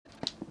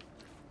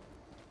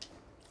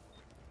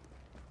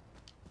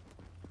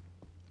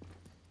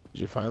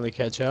you finally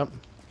catch up?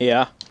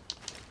 Yeah.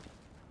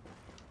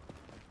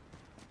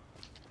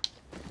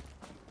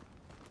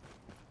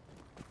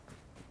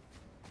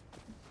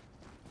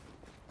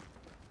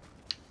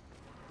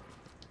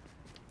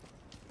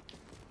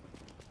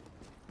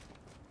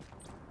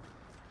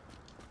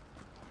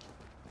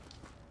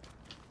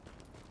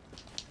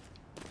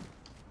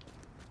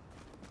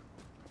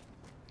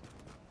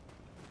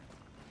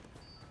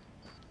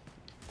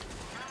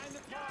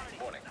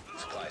 Warning,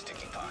 supplies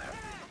taking fire.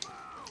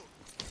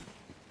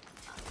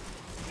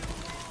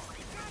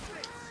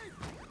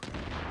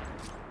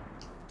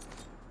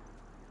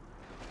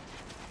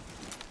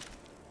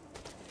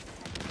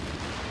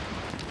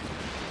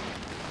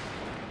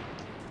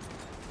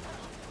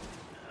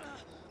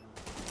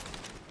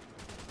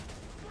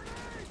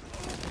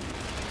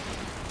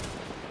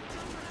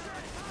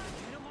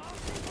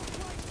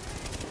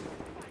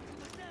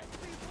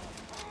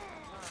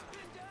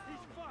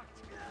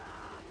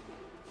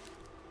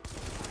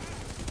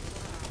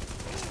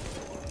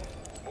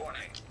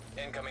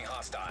 Incoming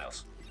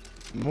hostiles.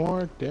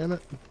 More, damn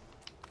it.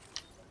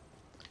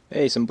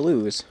 Hey, some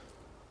blues.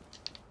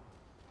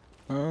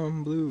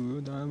 I'm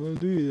blue, I'm a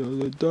day of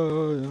the die,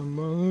 I'm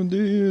a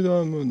day,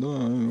 I'm a die,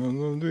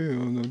 I'm a day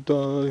of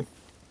the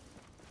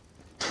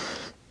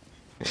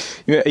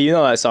die. You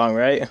know that song,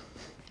 right?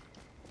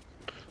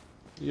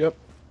 Yep.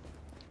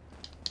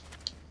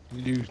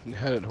 You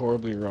had it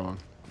horribly wrong.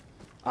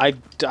 I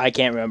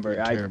can't remember.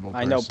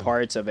 I know person.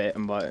 parts of it,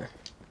 but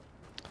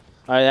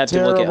I'd have to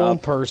Terrible look it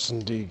up. person,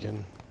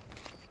 Deacon.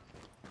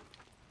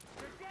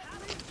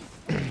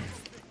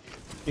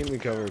 Keep me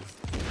covered.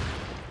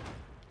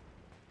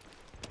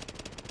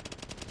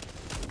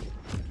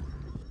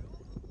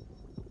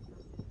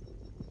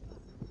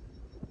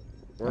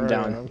 I'm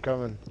down. I'm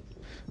coming.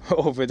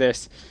 Over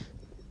this.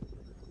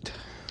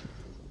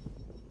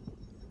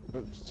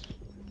 Oops.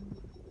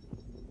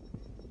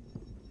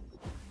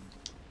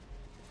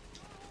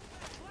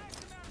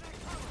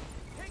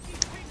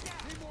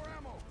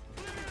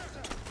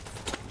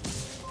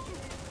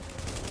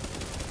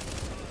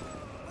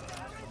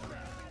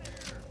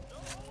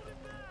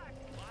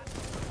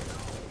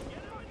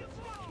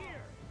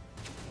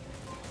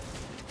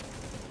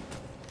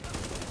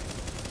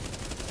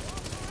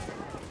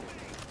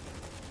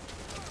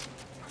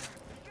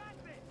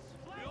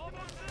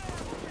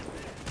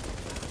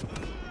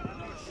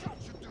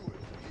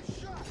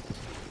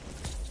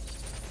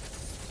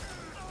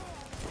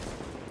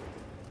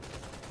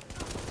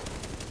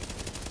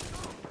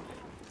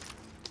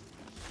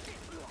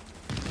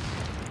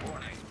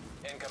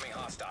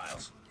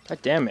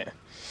 God damn it.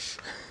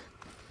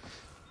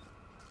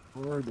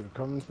 Where they're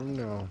coming from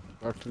now.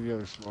 Back to the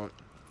other spot.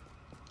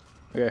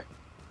 Okay.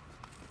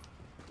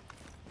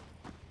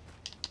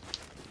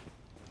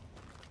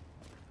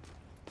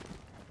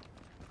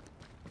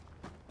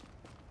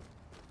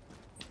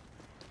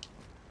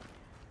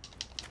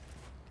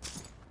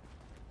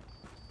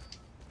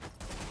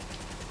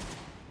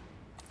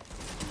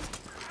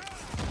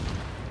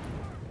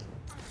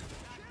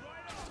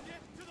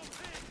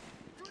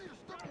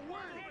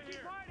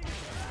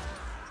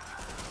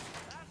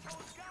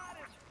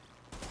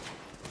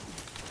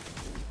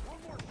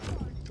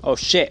 Oh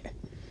shit.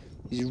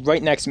 He's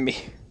right next to me.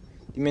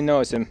 Didn't even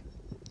notice him.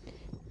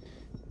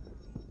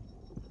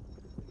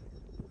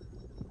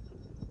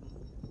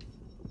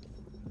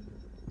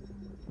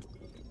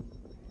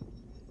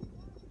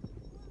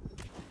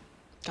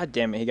 God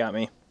damn it, he got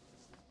me.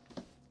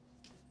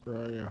 Where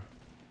are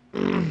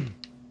you?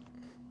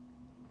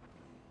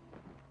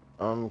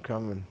 I'm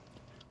coming.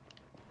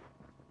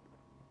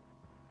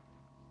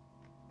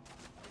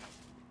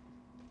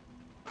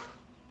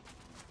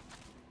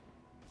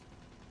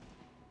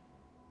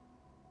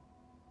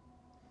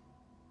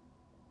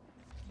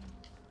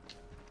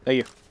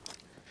 Thank you.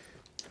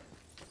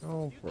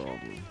 No problem.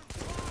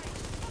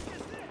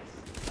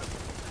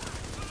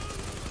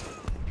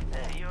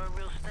 Hey, you're a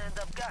real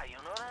stand-up guy, you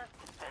know that?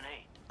 And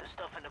hey, the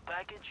stuff in the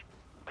package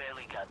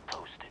barely got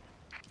toasted.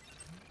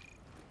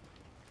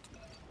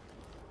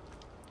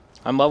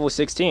 I'm level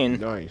 16.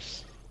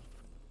 Nice.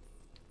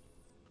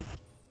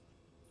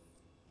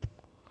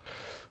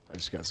 I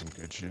just got some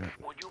good shit.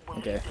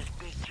 Okay.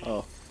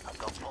 Oh.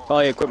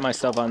 Probably equip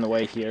myself on the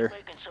way here.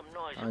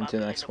 On to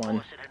the next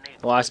one.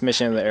 The last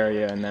mission of the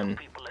area, and then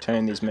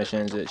turning these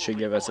missions, it should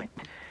give us a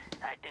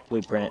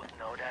blueprint.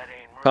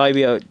 Probably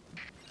be a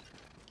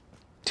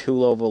too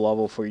low of a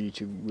level for you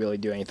to really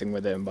do anything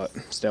with it, but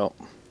still.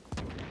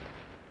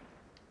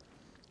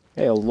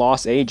 Hey, a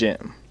lost agent.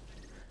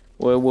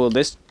 Where will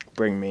this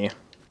bring me?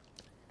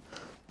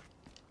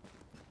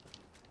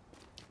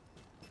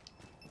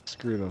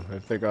 Screw them.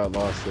 If they got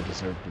lost, they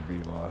deserve to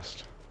be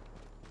lost.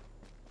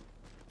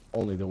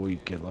 Only the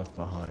weak get left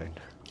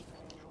behind.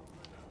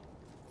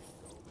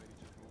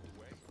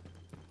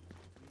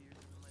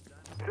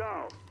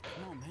 So,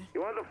 you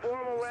want the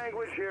formal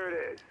language? Here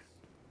it is.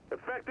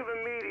 Effective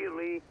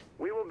immediately,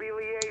 we will be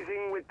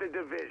liaising with the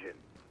division.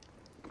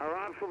 Our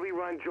ops will be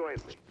run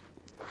jointly.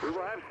 We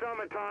will have some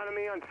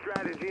autonomy on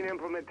strategy and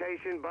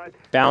implementation, but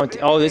Bounty.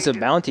 Oh, this is a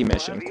bounty we'll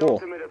mission. have the Cool.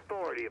 ultimate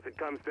authority if it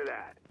comes to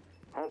that.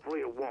 Hopefully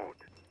it won't.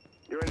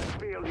 You're in the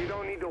field, you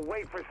don't need to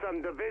wait for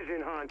some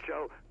division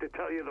honcho to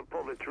tell you to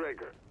pull the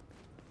trigger.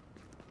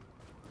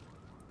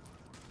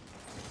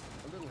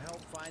 A little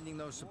help finding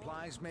those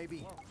supplies,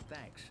 maybe?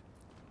 Thanks.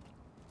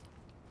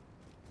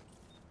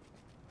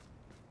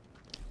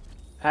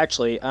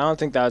 Actually, I don't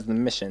think that was the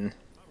mission.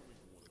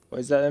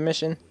 Was that a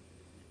mission?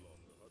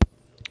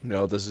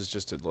 No, this is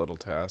just a little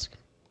task.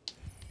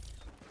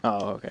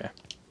 Oh, okay.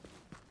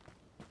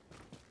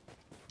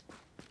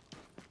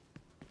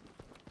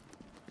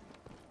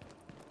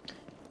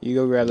 You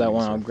go grab that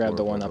one, I'll grab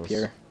the one up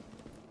here.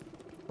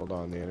 Hold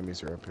on, the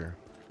enemies are up here.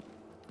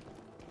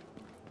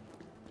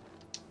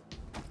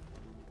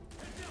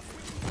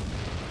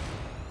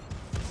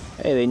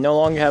 Hey, they no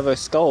longer have a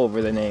skull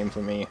over the name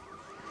for me.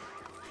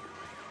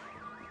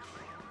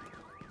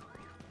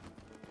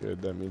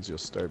 Good, that means you'll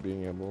start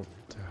being able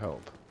to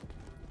help.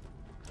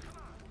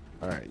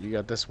 Alright, you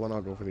got this one,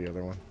 I'll go for the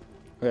other one.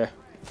 Okay.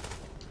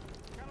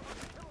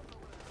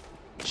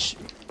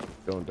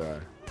 Don't die.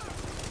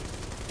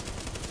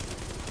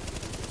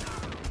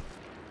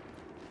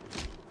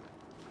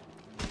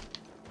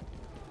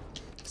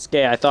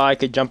 Okay, I thought I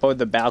could jump over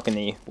the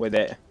balcony with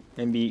it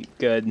and be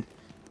good.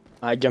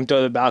 I jumped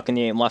over the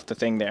balcony and left the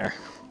thing there.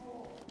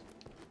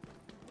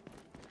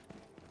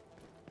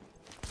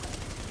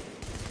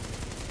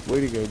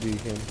 Way to go,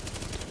 Deacon.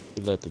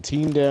 You let the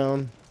team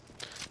down.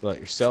 You let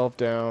yourself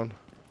down.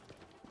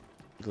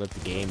 You let the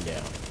game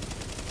down.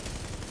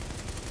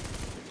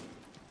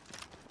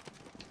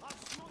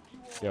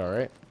 You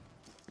alright?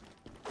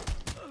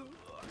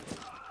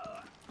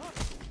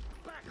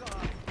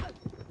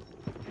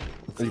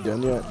 Are you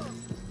done yet?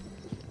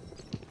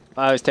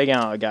 I was taking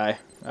out a guy.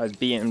 I was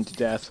beating him to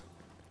death.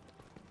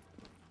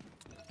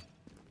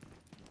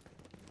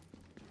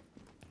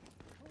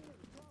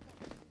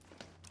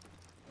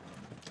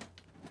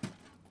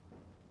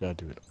 Gotta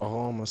do it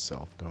all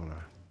myself, don't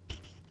I?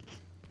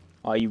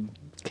 Oh, you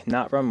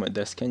cannot run with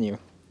this, can you?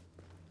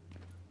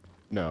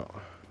 No.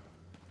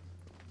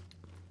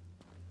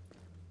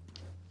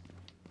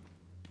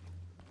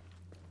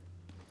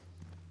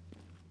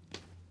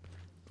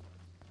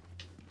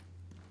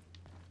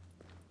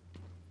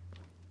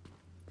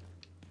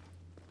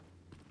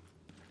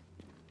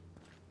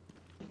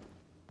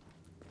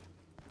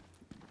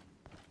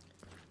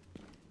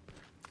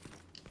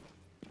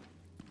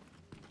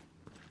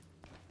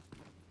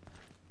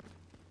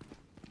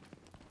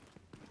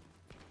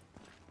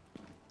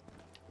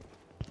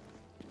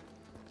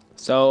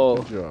 So,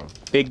 Good job.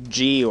 Big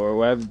G or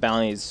whatever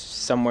bounty is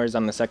somewhere's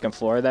on the second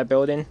floor of that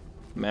building.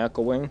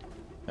 Medical wing.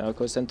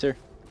 Medical center.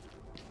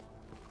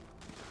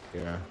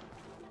 Yeah.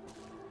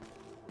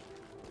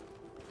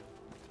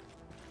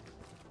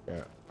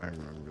 Yeah, I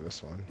remember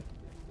this one.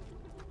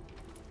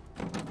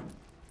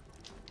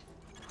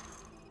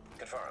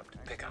 Confirmed.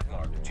 Pickup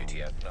marked.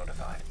 GTF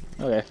notified.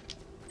 Okay.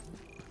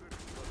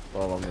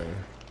 Follow me.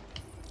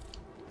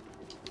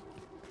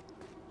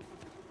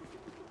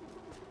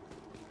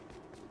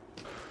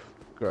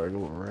 Gotta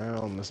go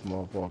around this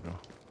motherfucker.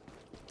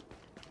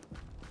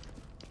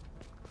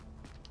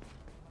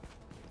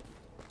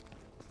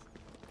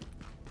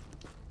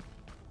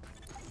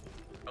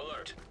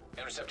 Alert.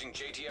 Intercepting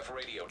JTF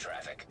radio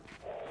traffic.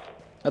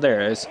 Oh,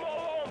 there it is. Small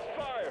arms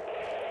fire!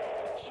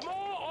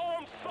 Small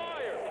arms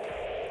fire!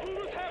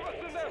 Hooters have us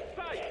in their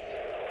sights!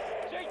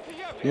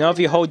 JTF! You know, if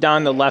you hold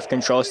down the left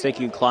control stick,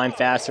 you climb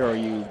faster or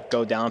you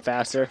go down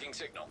faster. Tracking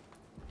signal.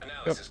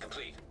 Analysis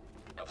complete.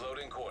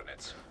 Uploading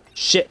coordinates.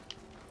 Shit.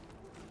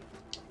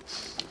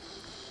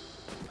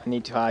 I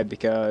need to hide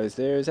because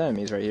there's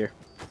enemies right here.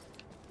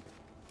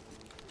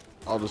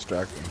 I'll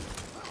distract them.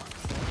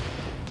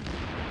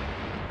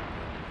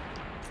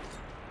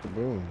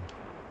 Boom.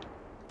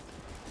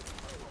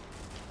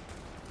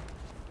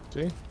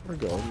 See? We're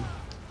golden.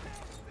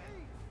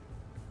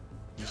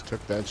 Just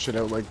took that shit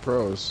out like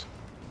pros.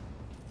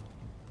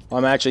 Well,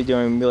 I'm actually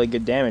doing really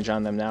good damage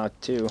on them now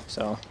too,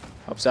 so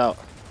helps out.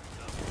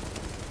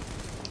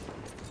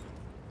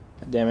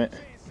 God damn it.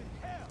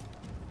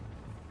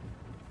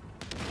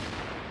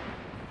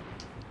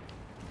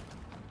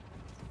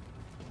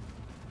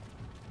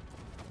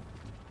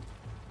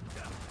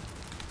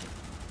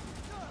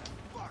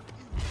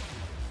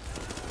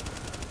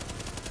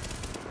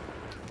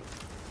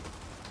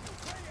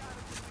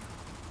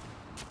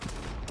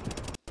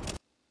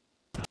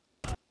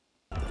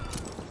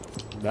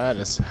 That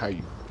is how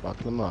you fuck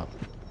them up.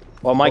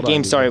 Well, my Hold on,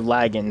 game dude. started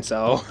lagging,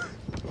 so.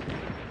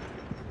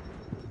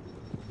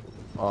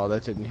 Oh,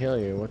 that didn't heal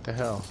you. What the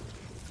hell?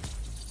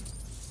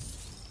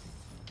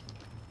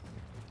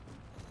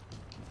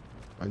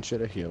 I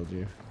should have healed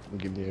you and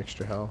given you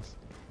extra health.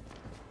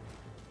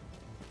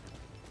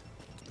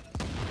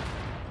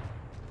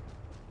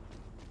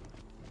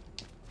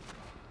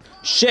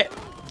 Shit!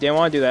 Didn't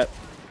want to do that.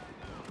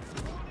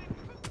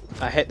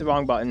 I hit the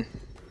wrong button.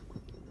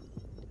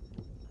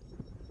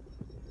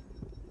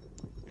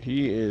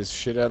 He is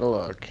shit out of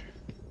luck.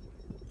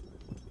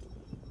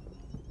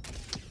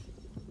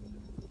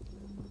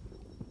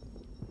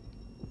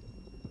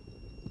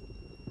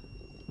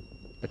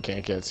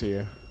 can't get to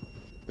you.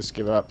 Just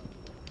give up.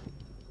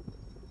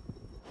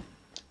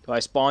 Do I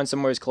spawn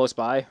somewhere close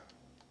by?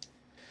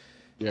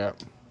 Yeah.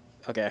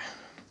 Okay.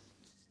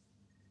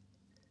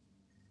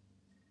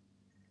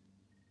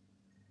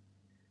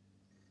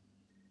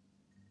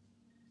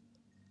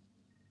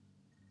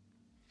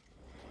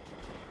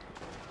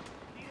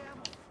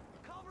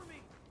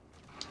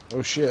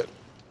 Oh shit.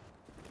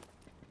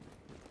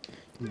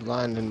 I'm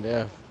blind and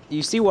deaf.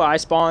 You see where I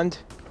spawned?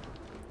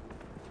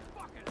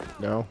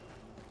 No.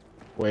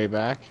 Way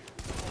back.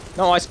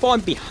 No, I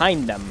spawned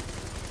behind them.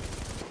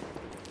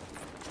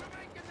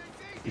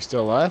 You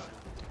still alive?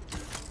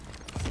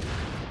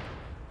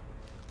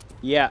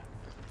 Yeah.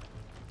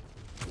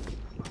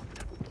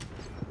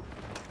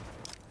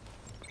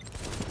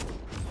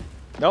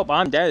 Nope,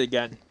 I'm dead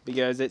again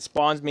because it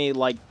spawns me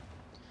like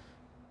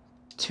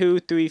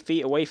 2-3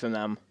 feet away from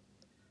them.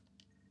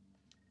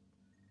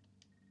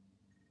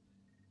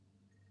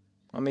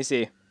 Let me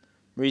see.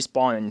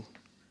 Respawning.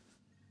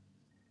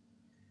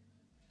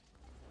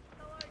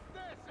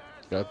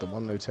 Got the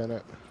one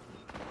lieutenant.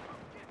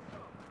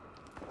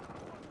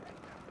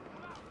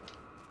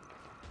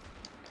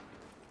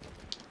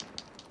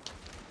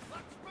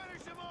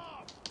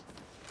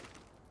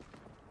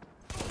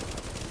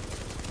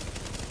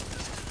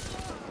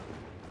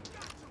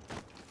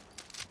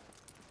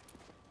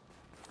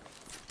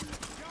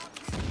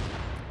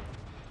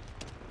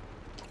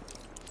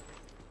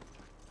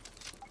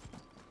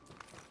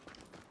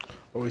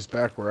 Oh, he's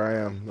back where I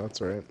am.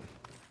 That's right.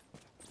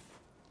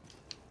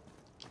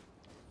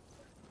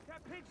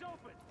 That pig's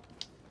open.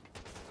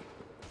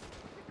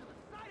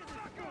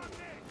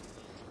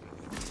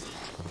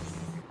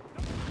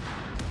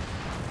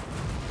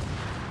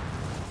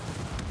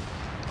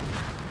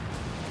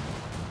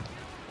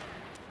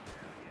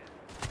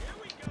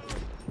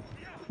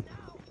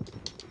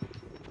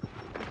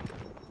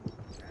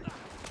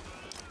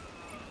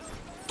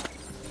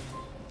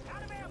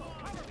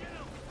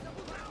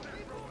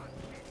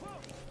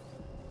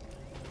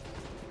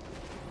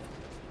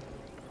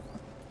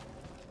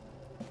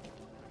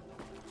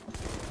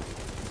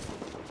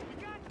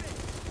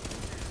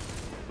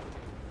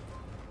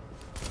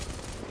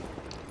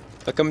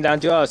 They're coming down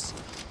to us.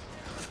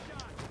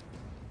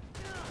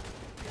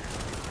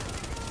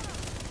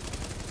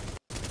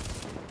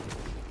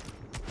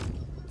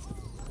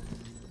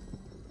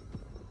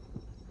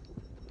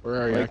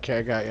 Where are you? Wait. Okay,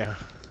 I got you.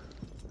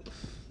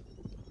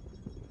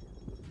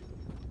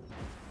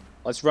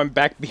 Let's run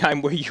back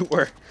behind where you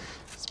were.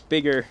 It's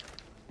bigger.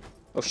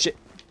 Oh shit.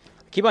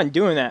 Keep on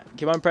doing that.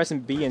 Keep on pressing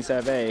B instead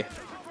of A.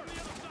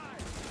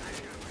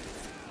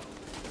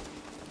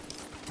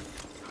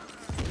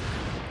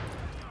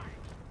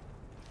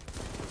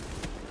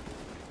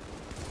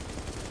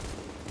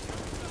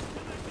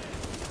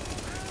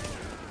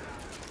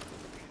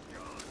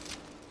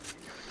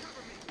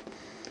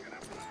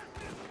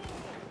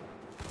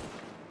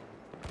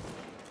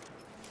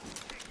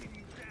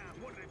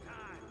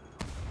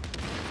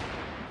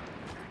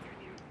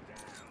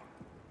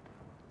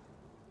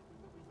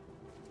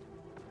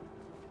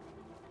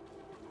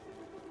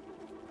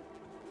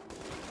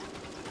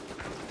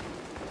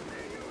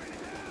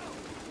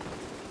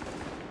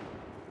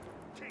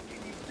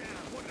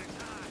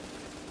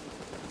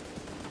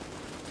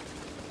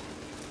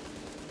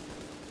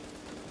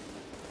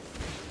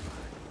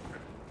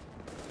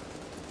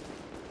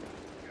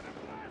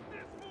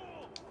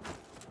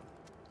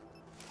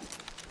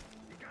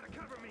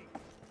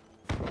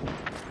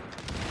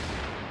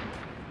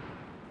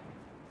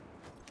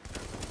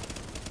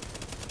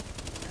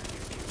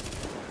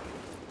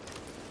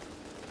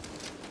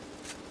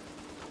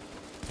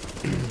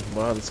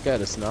 Wow, this guy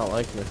does not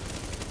like me.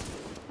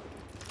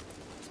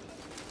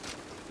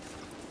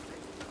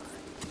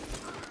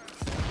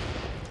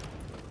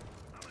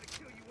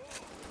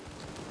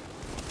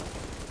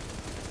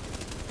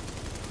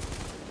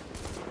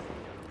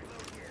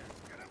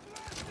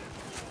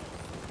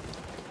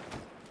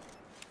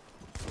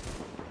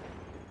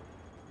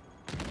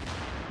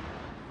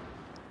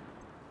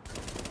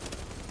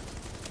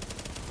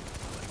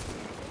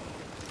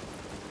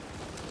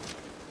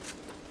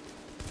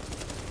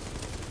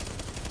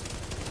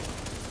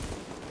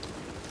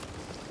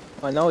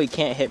 I know he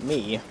can't hit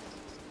me.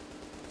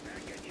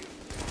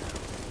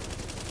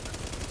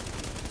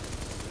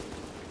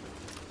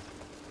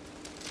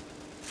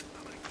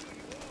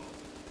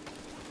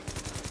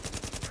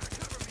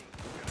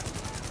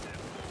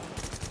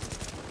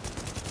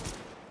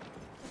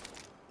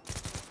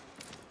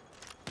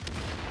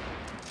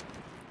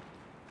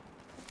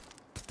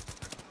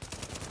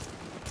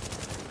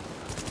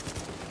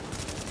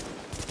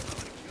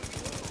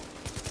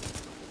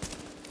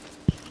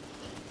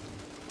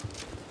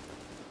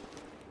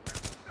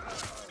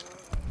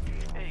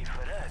 Hey,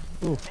 for that,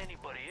 Ooh.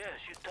 anybody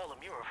else, you tell them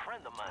you're a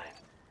friend of mine.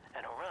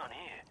 And around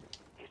here,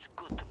 it's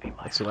good to be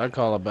my That's what I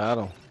call a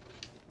battle.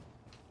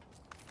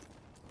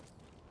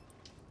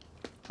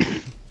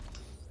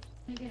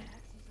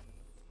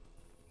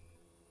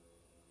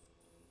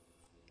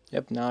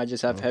 Yep, now I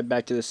just have to head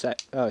back to the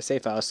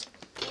safe house.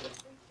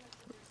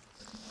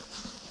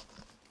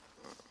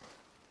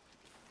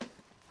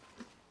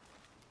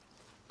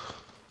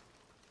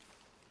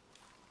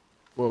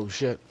 Whoa,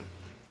 shit.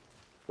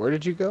 Where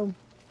did you go?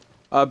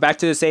 Back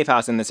to the safe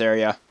house in this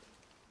area.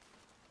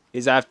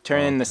 Is I have to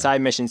turn in the Okay.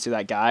 side missions to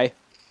that guy.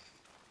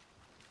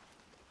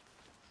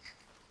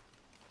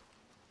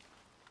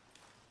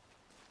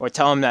 Or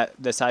tell him that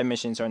the side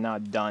missions are now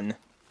done.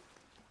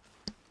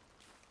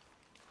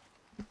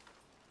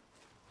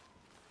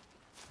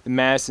 The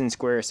Madison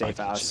Square safe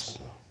house.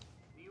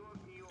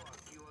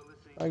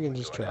 I can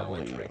just You are now travel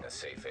to you. entering a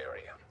safe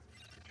area.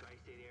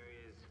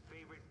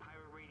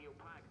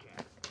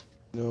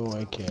 No,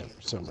 I can't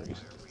for some reason.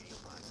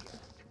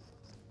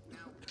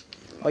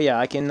 Oh yeah,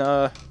 I can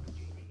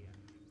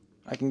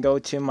go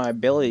to my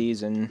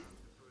abilities and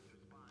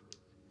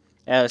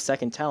add a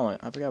second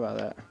talent. I forgot about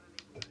that.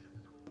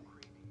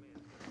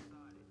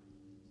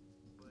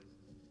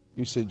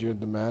 You said you're at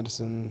the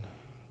Madison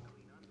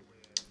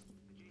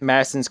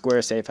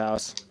Square safe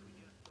house.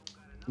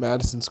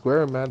 Madison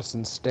Square or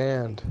Madison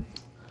Stand?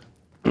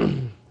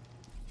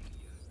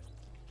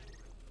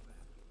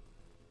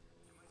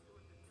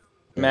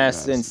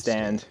 Madison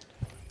stand.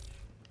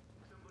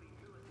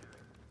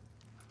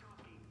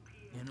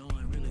 You know,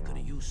 I really could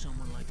have used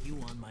someone like you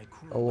on my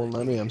crew. Oh, well,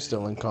 let me. I'm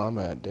still in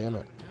combat. Damn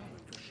it.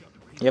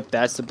 Yep,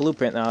 that's the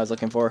blueprint that I was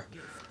looking for.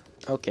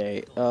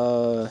 Okay,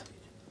 do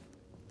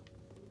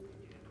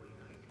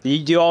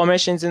you do all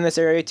missions in this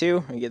area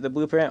too? And get the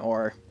blueprint,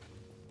 or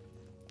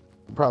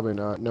Probably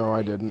not. No,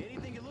 I didn't.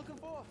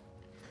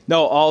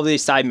 no? All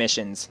these side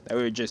missions that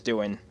we were just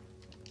doing.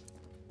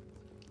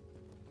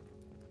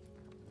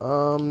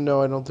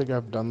 No, I don't think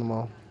I've done them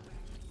all.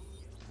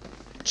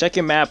 Check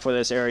your map for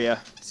this area.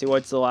 See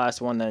what's the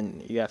last one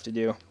that you have to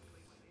do.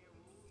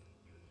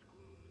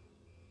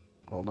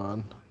 Hold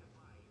on.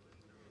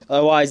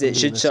 Otherwise, it I'm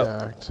should being show.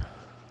 attacked.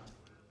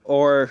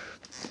 Or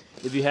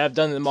if you have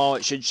done them all,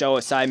 it should show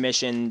a side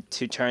mission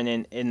to turn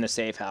in the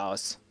safe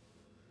house.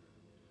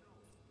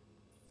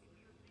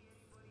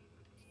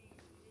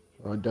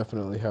 Oh, I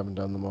definitely haven't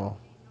done them all.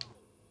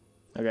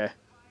 Okay.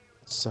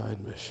 Side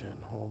mission.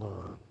 Hold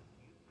on.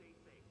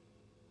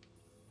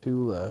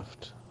 2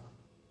 left.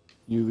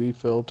 UV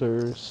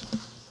filters.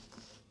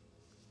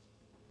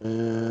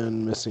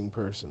 And missing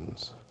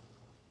persons.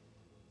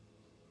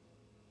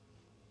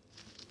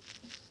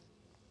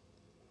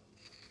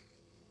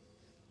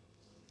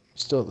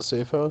 Still at the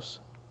safe house?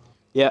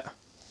 Yeah.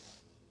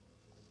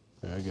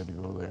 Yeah, I gotta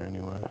go there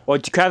anyway. Well,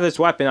 to craft this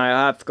weapon, I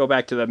have to go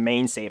back to the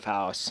main safe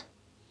house.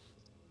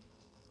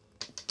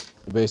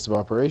 The base of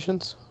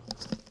operations?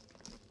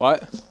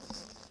 What?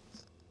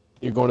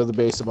 You're going to the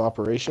base of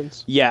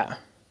operations? Yeah.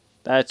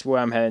 That's where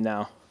I'm headed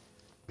now.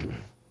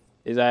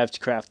 Is I have to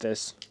craft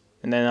this.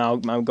 And then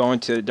I'm going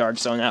to the dark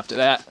zone after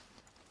that.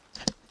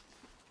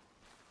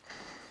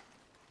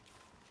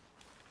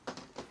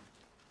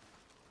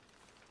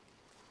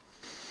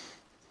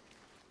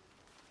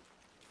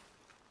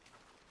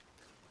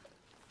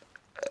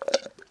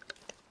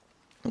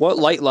 What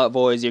light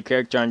level is your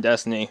character on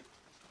Destiny?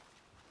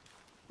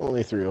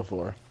 Only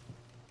 304.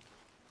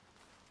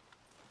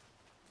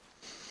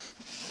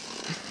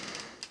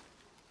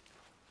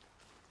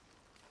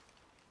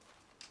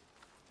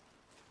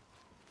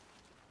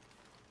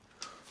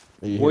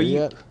 Are you Were here you-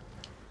 yet?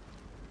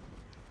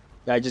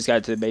 I just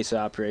got to the base of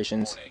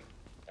operations. Warning.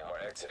 You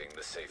are exiting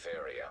the safe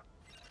area.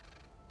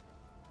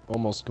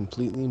 Almost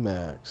completely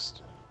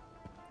maxed.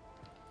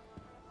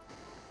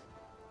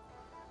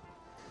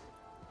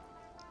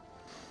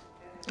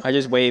 I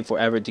just waited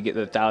forever to get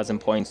the 1,000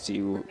 points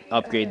to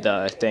upgrade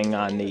the thing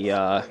on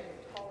the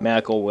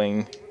medical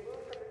wing.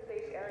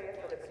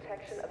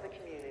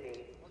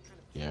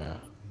 Yeah.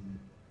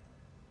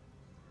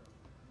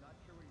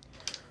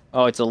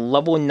 Oh, it's a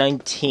level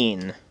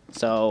 19.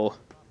 So,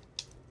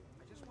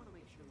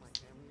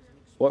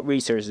 what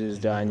resources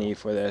do I need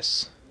for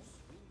this?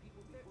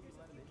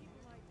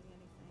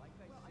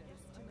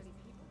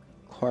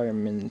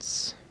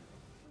 Requirements.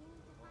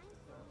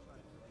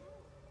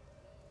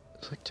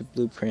 Click to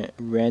blueprint.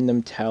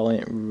 Random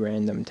talent.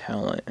 Random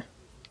talent.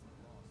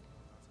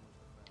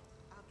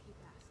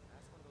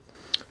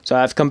 So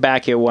I have to come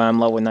back here when I'm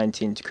level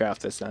 19 to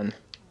craft this then.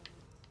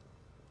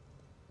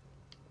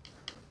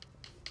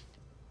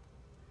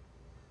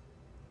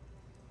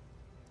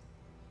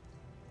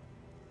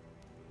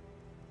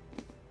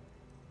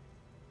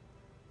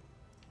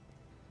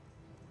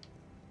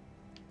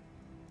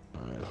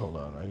 Alright, hold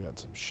on. I got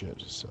some shit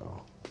to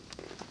sell.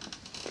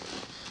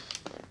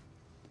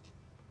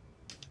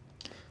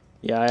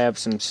 Yeah, I have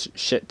some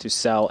shit to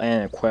sell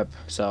and equip,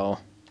 so...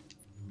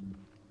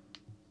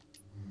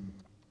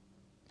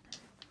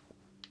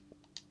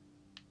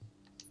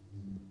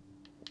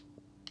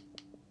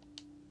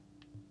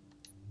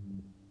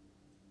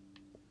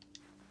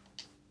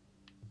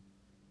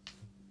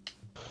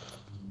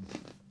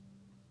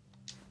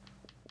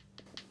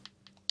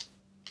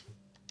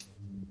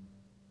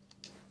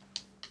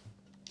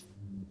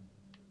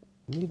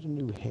 Need a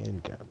new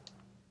handgun.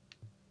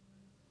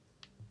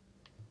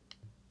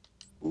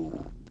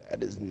 Ooh,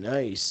 that is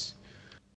nice.